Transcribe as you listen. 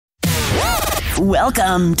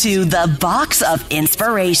Welcome to the Box of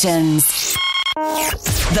Inspirations,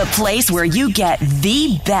 the place where you get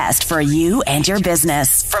the best for you and your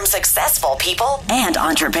business from successful people and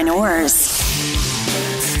entrepreneurs.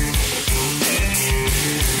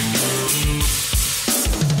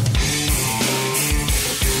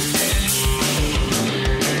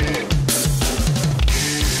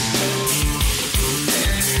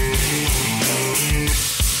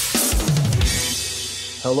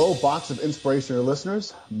 Hello, Box of Inspirational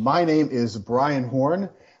listeners. My name is Brian Horn.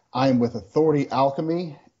 I'm with Authority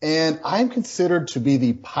Alchemy, and I'm considered to be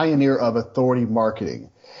the pioneer of authority marketing.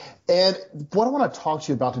 And what I want to talk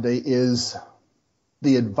to you about today is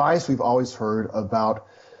the advice we've always heard about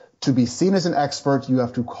to be seen as an expert, you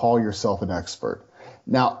have to call yourself an expert.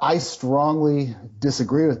 Now, I strongly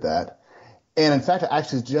disagree with that. And in fact, I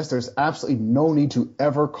actually suggest there's absolutely no need to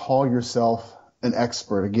ever call yourself an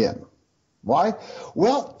expert again. Why?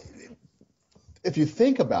 Well, if you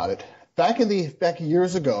think about it, back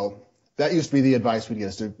years ago, that used to be the advice we'd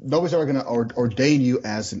get. Nobody's ever going to ordain you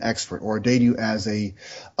as an expert or ordain you as a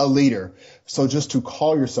leader. So just to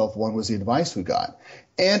call yourself one was the advice we got.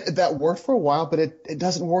 And that worked for a while, but it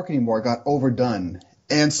doesn't work anymore. It got overdone.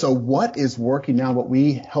 And so what is working now, what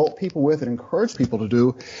we help people with and encourage people to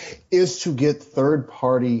do is to get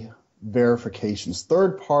third-party verifications,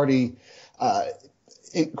 third-party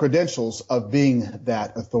credentials of being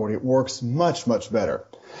that authority. It works much, much better.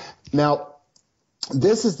 Now,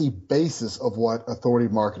 this is the basis of what authority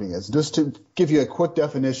marketing is. Just to give you a quick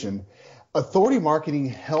definition, authority marketing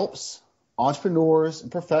helps entrepreneurs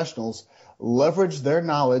and professionals leverage their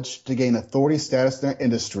knowledge to gain authority status in their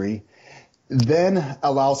industry, then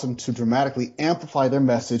allows them to dramatically amplify their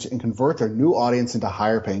message and convert their new audience into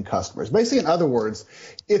higher paying customers. Basically, in other words,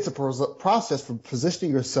 it's a process for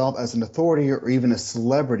positioning yourself as an authority or even a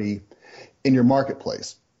celebrity in your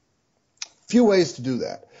marketplace. Few ways to do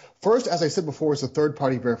that. First, as I said before, is the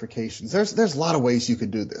third-party verifications. There's a lot of ways you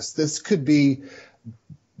could do this. This could be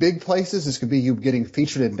big places. This could be you getting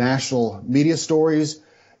featured in national media stories,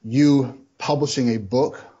 you publishing a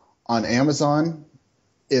book on Amazon,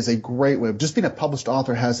 is a great way. Just being a published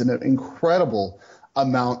author has an incredible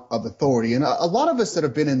amount of authority. And a lot of us that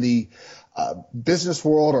have been in the business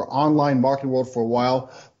world or online marketing world for a while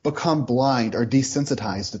become blind or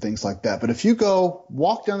desensitized to things like that. But if you go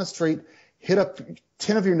walk down the street, hit up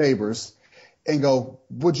 10 of your neighbors and go,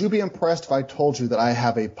 would you be impressed if I told you that I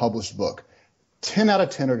have a published book? 10 out of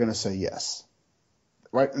 10 are going to say yes.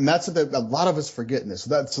 Right, and that's a lot of us forgetting this.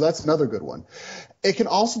 So that's another good one. It can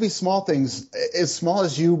also be small things, as small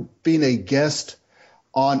as you being a guest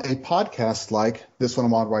on a podcast like this one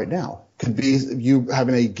I'm on right now. Could be you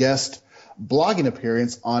having a guest blogging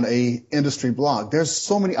appearance on a industry blog. There's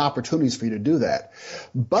so many opportunities for you to do that.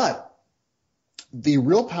 But the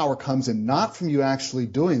real power comes in not from you actually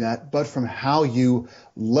doing that, but from how you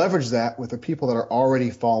leverage that with the people that are already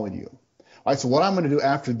following you. All right, so what I'm going to do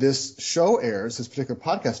after this show airs, this particular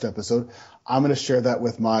podcast episode, I'm going to share that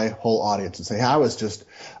with my whole audience and say, hey, I was just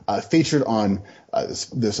featured on this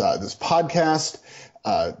podcast.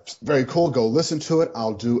 Very cool. Go listen to it.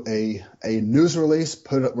 I'll do a news release,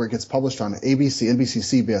 put it where it gets published on ABC,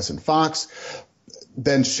 NBC, CBS, and Fox.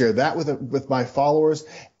 Then share that with my followers.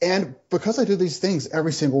 And because I do these things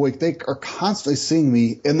every single week, they are constantly seeing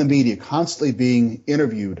me in the media, constantly being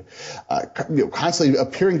interviewed, constantly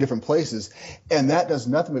appearing in different places. And that does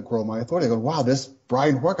nothing but grow my authority. I go, wow, this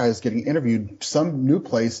Brian Hork guy is getting interviewed some new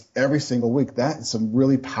place every single week. That is some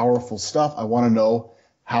really powerful stuff. I want to know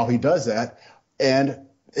how he does that. And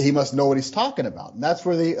he must know what he's talking about. And that's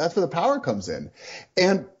where the power comes in.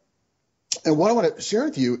 And what I want to share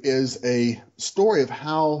with you is a story of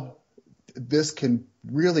how this can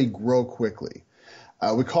really grow quickly.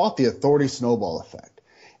 We call it the authority snowball effect.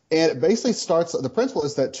 And it basically the principle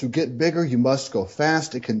is that to get bigger, you must go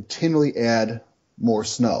fast and continually add more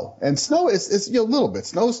snow. And snow is a little bit.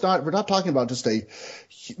 Snow's not, we're not talking about just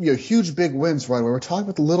huge big wins right away. We're talking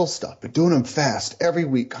about the little stuff, but doing them fast every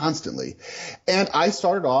week, constantly. And I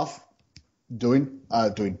started off doing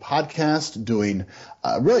podcasts,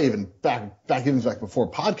 really even back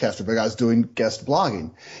before podcasts were big, I was doing guest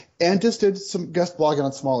blogging and just did some guest blogging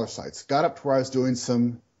on smaller sites. Got up to where I was doing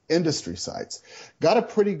some industry sites. Got a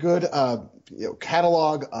pretty good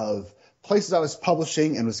catalog of places I was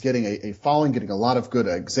publishing and was getting a following, getting a lot of good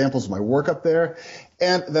examples of my work up there.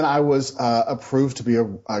 And then I was approved to be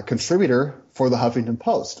a contributor for the Huffington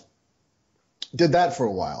Post. Did that for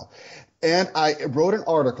a while. And I wrote an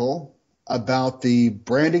article about the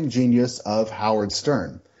branding genius of Howard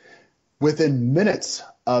Stern. Within minutes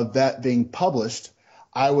of that being published,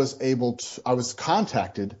 I was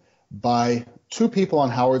contacted by 2 people on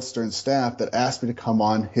Howard Stern's staff that asked me to come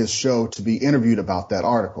on his show to be interviewed about that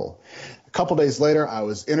article. A couple days later, I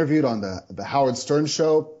was interviewed on the Howard Stern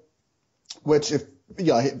show, which if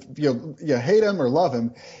you hate him or love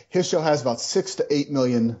him, his show has about 6 to 8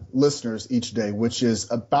 million listeners each day, which is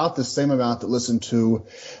about the same amount that listen to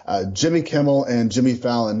Jimmy Kimmel and Jimmy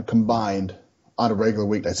Fallon combined on a regular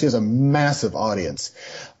weekday. So he has a massive audience.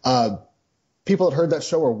 People that heard that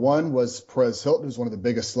show one was Perez Hilton, who's one of the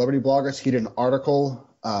biggest celebrity bloggers. He did an article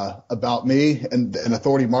about me and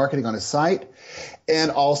authority marketing on his site,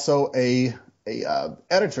 and also a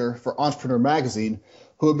editor for Entrepreneur Magazine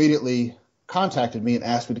who immediately contacted me and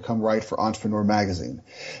asked me to come write for Entrepreneur Magazine.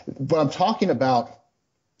 But I'm talking about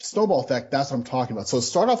snowball effect. That's what I'm talking about. So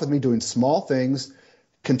start off with me doing small things,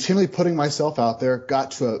 continually putting myself out there,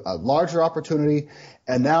 got to a larger opportunity,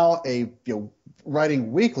 and now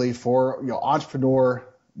writing weekly for Entrepreneur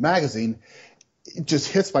Magazine. It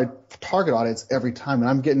just hits my target audience every time, and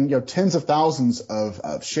I'm getting tens of thousands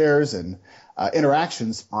of shares and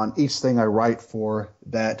interactions on each thing I write for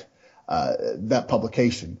that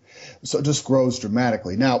publication. So it just grows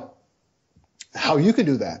dramatically. Now, how you can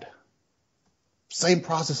do that? Same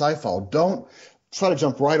process I follow. Don't try to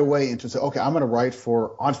jump right away into say, okay, I'm going to write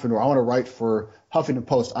for Entrepreneur. I want to write for Huffington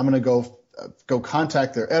Post. I'm going to go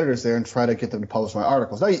contact their editors there and try to get them to publish my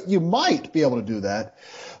articles. Now, you might be able to do that,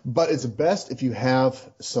 but it's best if you have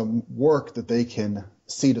some work that they can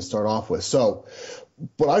see to start off with. So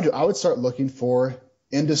what I do, I would start looking for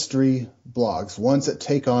industry blogs, ones that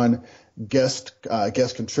take on guest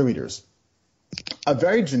contributors. A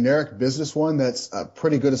very generic business one that's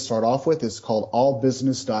pretty good to start off with is called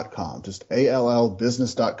allbusiness.com, just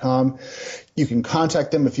allbusiness.com. You can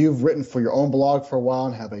contact them if you've written for your own blog for a while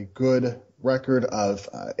and have a good record of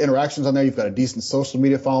interactions on there. You've got a decent social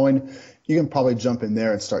media following. You can probably jump in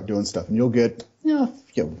there and start doing stuff, and you'll get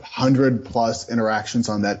 100 plus interactions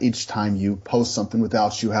on that each time you post something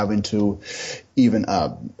without you having to even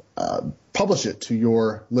publish it to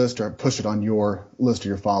your list or push it on your list of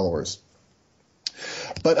your followers.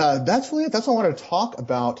 But that's really it. That's what I wanted to talk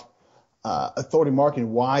about authority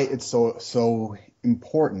marketing, why it's so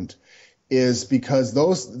important, is because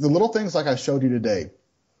the little things like I showed you today,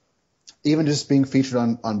 even just being featured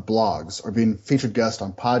on blogs or being featured guest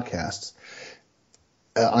on podcasts,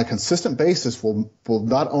 on a consistent basis will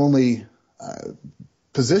not only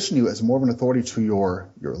position you as more of an authority to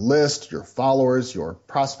your list, your followers, your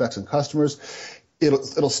prospects and customers.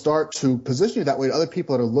 It'll start to position you that way to other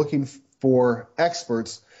people that are looking for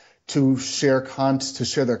experts to share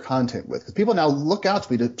their content with. Because people now look out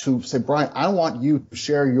to me to say, Brian, I want you to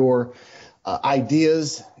share your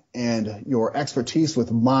ideas and your expertise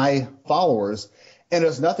with my followers, and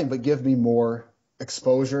it's nothing but give me more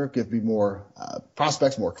exposure, give me more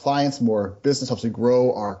prospects, more clients, more business, helps me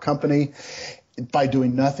grow our company by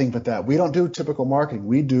doing nothing but that. We don't do typical marketing.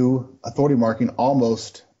 We do authority marketing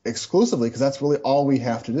almost exclusively because that's really all we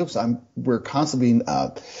have to do. So we're constantly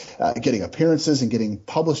getting appearances and getting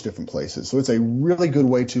published different places. So it's a really good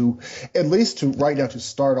way to, at least to right now, to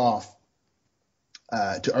start off, or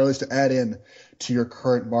at least to add in to your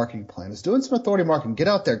current marketing plan, is doing some authority marketing. Get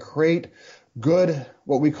out there, create good,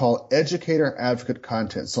 what we call educator advocate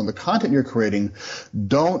content. So in the content you're creating,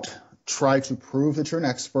 don't try to prove that you're an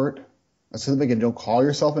expert. That's the beginning. Don't call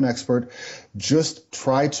yourself an expert. Just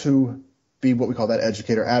try to be what we call that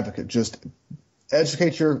educator advocate. Just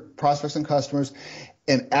educate your prospects and customers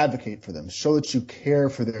and advocate for them. Show that you care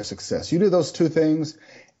for their success. You do those two things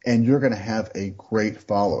and you're going to have a great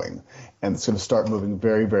following, and it's going to start moving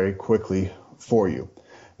very, very quickly for you.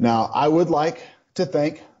 Now, I would like to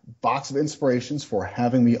thank Box of Inspirations for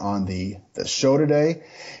having me on the show today.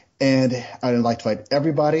 And I'd like to invite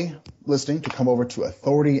everybody listening to come over to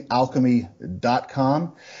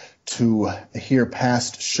authorityalchemy.com to hear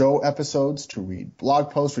past show episodes, to read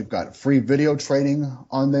blog posts. We've got free video training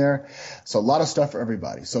on there. So a lot of stuff for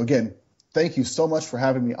everybody. So again, thank you so much for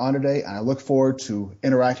having me on today, and I look forward to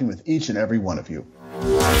interacting with each and every one of you.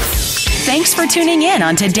 Thanks for tuning in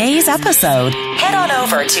on today's episode. Head on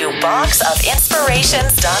over to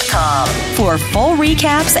boxofinspirations.com for full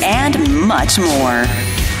recaps and much more.